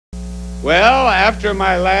Well, after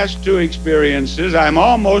my last two experiences, I'm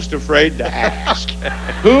almost afraid to ask.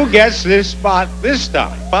 Who gets this spot this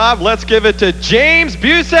time? Bob, let's give it to James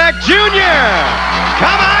Busack Jr.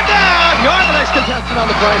 Come on down. You're the next contestant on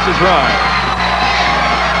The Price is Right.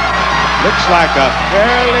 Looks like a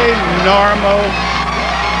fairly normal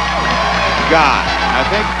guy. I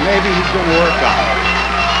think maybe he's going to work out.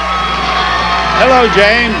 Hello,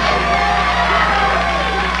 James.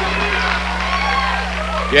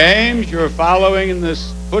 James, you're following in the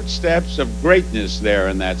footsteps of greatness there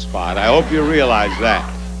in that spot. I hope you realize that.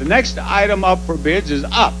 The next item up for bids is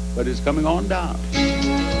up, but it's coming on down.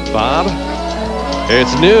 Bob,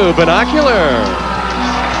 it's new binoculars.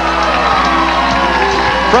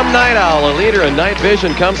 From Night Owl, a leader in night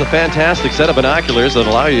vision, comes a fantastic set of binoculars that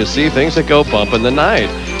allow you to see things that go bump in the night.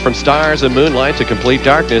 From stars and moonlight to complete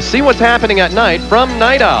darkness, see what's happening at night from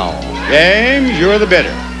Night Owl. James, you're the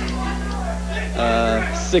bidder.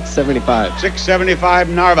 $675. $675,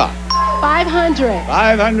 Narva. $500.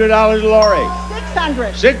 $500, Lori.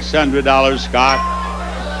 $600. $600, Scott.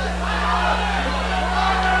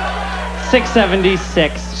 $676.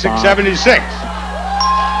 $676.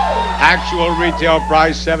 Actual retail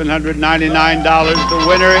price $799. The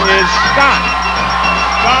winner is Scott.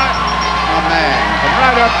 Scott, my man, come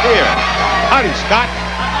right up here. Howdy, Scott.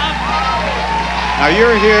 Now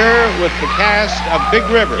you're here with the cast of Big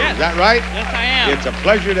River, yes. Is that right? Yes, I am. It's a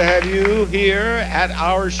pleasure to have you here at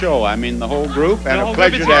our show. I mean the whole group, and a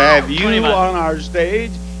pleasure to here. have you on our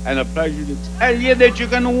stage, and a pleasure to tell you that you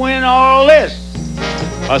can win all this.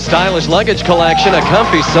 A stylish luggage collection, a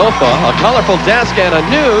comfy sofa, a colorful desk, and a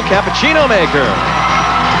new cappuccino maker.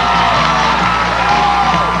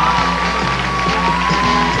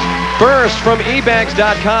 First, from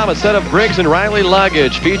ebags.com, a set of Briggs & Riley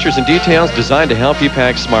luggage, features and details designed to help you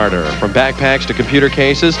pack smarter. From backpacks to computer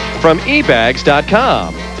cases, from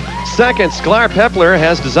ebags.com. Second, Sklar Pepler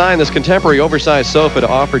has designed this contemporary oversized sofa to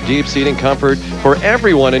offer deep seating comfort for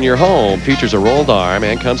everyone in your home. Features a rolled arm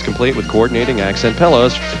and comes complete with coordinating accent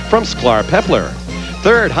pillows from Sklar Pepler.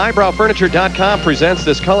 Third, HighbrowFurniture.com presents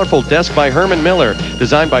this colorful desk by Herman Miller,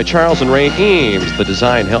 designed by Charles and Ray Eames. The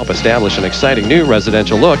design helped establish an exciting new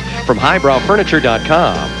residential look from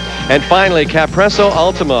HighbrowFurniture.com. And finally, Capresso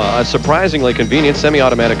Ultima, a surprisingly convenient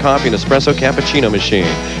semi-automatic coffee and espresso cappuccino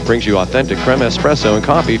machine. Brings you authentic creme espresso and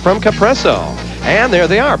coffee from Capresso. And there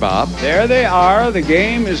they are, Bob. There they are. The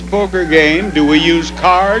game is poker game. Do we use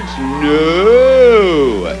cards?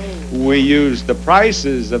 No. We use the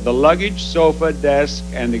prices of the luggage, sofa, desk,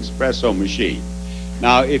 and espresso machine.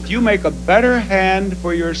 Now, if you make a better hand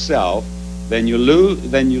for yourself than you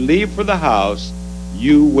leave for the house,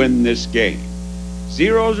 you win this game.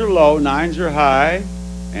 Zeros are low, nines are high,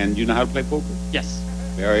 and you know how to play poker? Yes.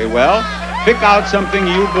 Very well. Pick out something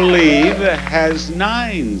you believe has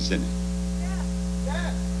nines in it.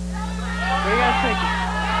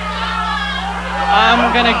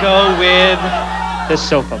 I'm going to go with the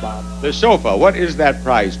sofa, Bob. The sofa. What is that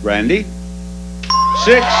price, Brandy?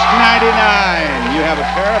 $6.99. You have a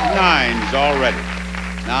pair of nines already.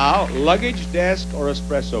 Now, luggage, desk, or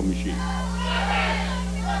espresso machine?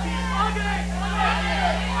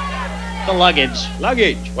 The luggage.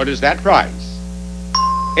 Luggage. What is that price?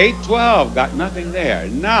 $8.12. Got nothing there.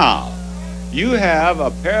 Now, you have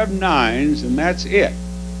a pair of nines, and that's it.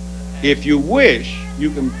 If you wish, you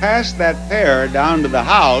can pass that pair down to the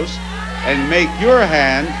house and make your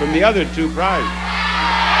hand from the other two prizes.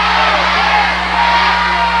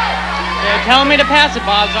 They're telling me to pass it,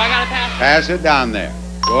 Bob, so I got to pass it. Pass it down there.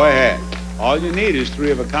 Go ahead. All you need is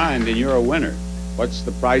three of a kind, and you're a winner. What's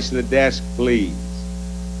the price of the desk, please?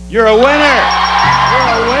 You're a winner!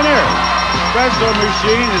 You're a winner! Espresso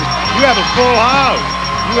machine is, you have a full house.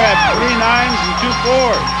 You have 3 nines and 2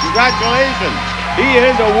 fours. Congratulations. He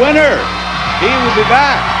is a winner. He will be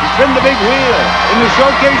back to spin the big wheel in the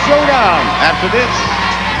Showcase Showdown after this.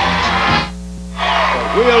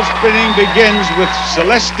 The wheel spinning begins with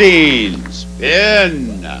Celestine.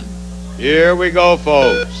 Spin. Here we go,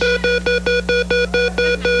 folks.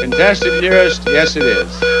 Contestant nearest, yes it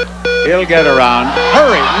is. He'll get around.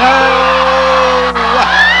 Hurry! No!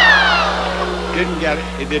 Didn't get it.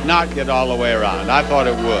 It did not get all the way around. I thought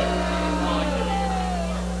it would.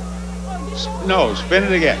 No, spin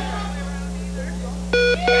it again.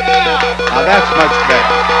 Now that's much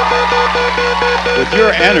better. With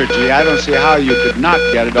your energy, I don't see how you could not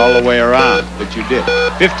get it all the way around, but you did.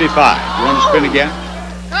 55. You want to spin again?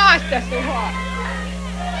 Gosh, that's so hard.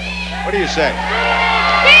 What do you say?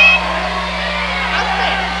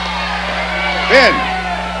 Spin.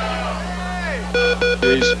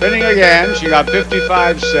 She's spinning again. She got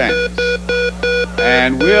 55 cents.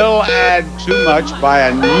 And we'll add too much by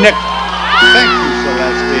a nickel. Thank you,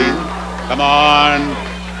 Celestine. Come on,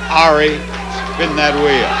 Ari, spin that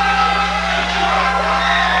wheel.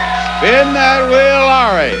 Spin that wheel,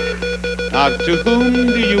 Ari. Now, to whom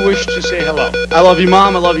do you wish to say hello? I love you,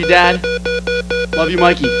 Mom. I love you, Dad. Love you,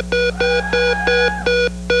 Mikey.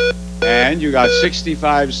 And you got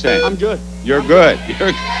 65 cents. I'm good. You're good.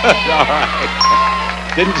 You're good. All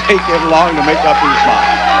right. Didn't take him long to make up his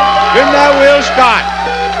mind. Spin that wheel, Scott.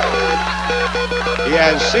 He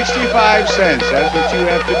has 65 cents. That's what you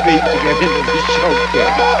have to beat to get into the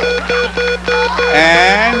showcase.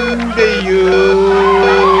 And you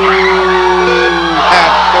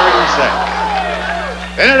have 30 cents.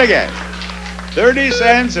 Spin it again. 30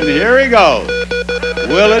 cents, and here he goes.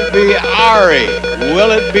 Will it be Ari?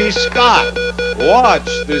 Will it be Scott? Watch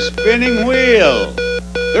the spinning wheel.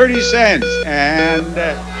 30 cents, and 95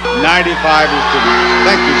 is to me.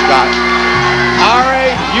 Thank you, Scott. Ari,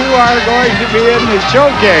 you are going to be in the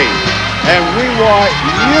showcase, and we want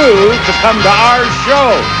you to come to our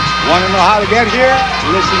show. Want to know how to get here?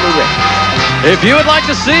 Listen to Rick. If you would like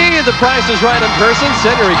to see The Price is Right in person,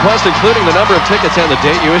 send your request including the number of tickets and the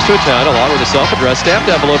date you wish to attend, along with a self-addressed stamped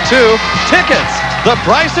envelope to Tickets, The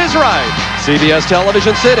Price is Right, CBS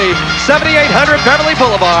Television City, 7800 Beverly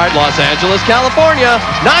Boulevard, Los Angeles, California,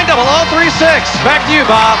 90036. Back to you,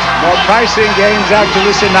 Bob. More pricing games after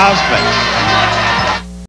this announcement.